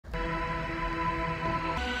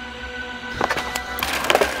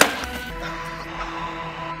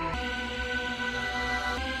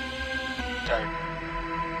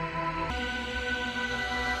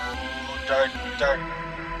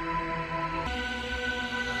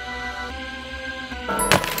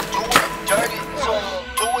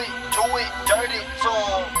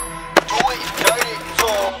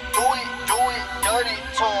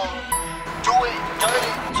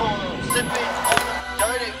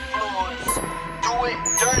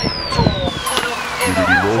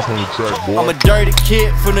I'm a dirty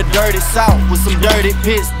kid from the dirty South with some dirty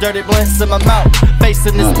pits, dirty blunts in my mouth.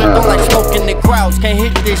 Facing this flip, don't like smoking the crowds. Can't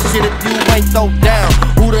hit this shit if you ain't throw down.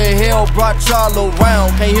 Who the hell brought y'all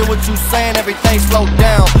around? Can't hear what you saying, everything slow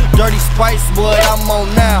down. Dirty Spice, what I'm on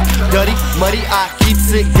now. Dirty, muddy, I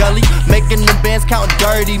keeps it gully. Making the bands count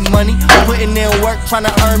dirty money. Putting in work, trying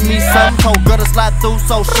to earn me some. Told girl to slide through,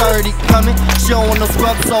 so shirty coming. She don't want no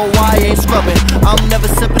scrub, so I ain't scrubbing. I'm never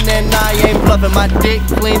sipping and I ain't bluffing. My dick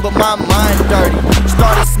clean, but my mind dirty.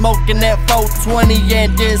 Started smoking at 420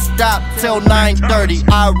 and didn't stop till 9:30.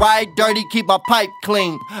 I ride dirty, keep my pipe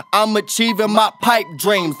clean. I'm achieving my pipe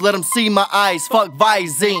dreams. Let them see my eyes, fuck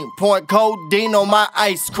Visine. Pouring codeine on my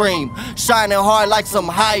ice cream. Shining hard like some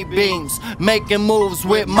high beams. Making moves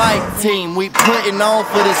with my team. We putting on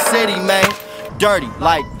for the city, man. Dirty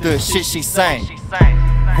like the shit she sang.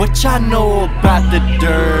 What y'all know about the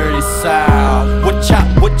dirty South?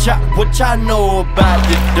 What y'all know about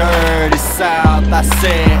the dirty South? I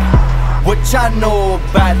said, what y'all know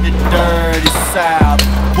about the dirty South?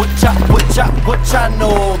 What y'all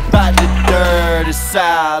know about the dirty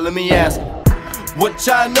South? Let me ask, what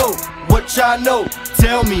y'all know? What y'all know?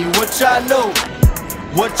 Tell me what y'all know.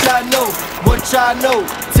 What y'all know? What y'all know?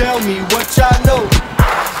 Tell me what y'all know.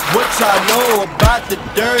 What y'all know about the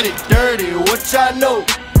dirty, dirty? What y'all know?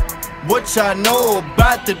 What y'all know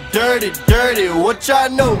about the dirty, dirty? What y'all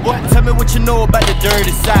know? What? Tell me what you know about the dirty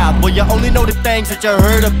South. Well, you only know the things that you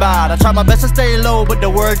heard about. I try my best to stay low, but the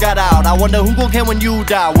word got out. I wonder who gon' care when you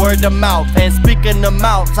die. Word of mouth. And speaking of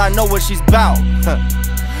mouths, I know what she's bout.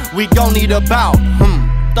 We gon' need about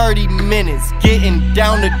 30 minutes getting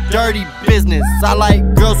down to dirty business. I like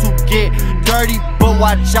girls who get dirty, but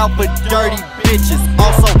watch out for dirty bitches.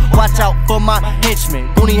 Also, watch out for my henchmen.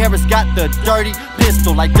 Booney Harris got the dirty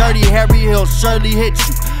pistol. Like Dirty Harry, he'll surely hit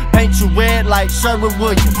you. Paint you red like Sherwin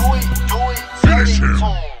Williams. Do it, finish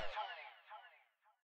him.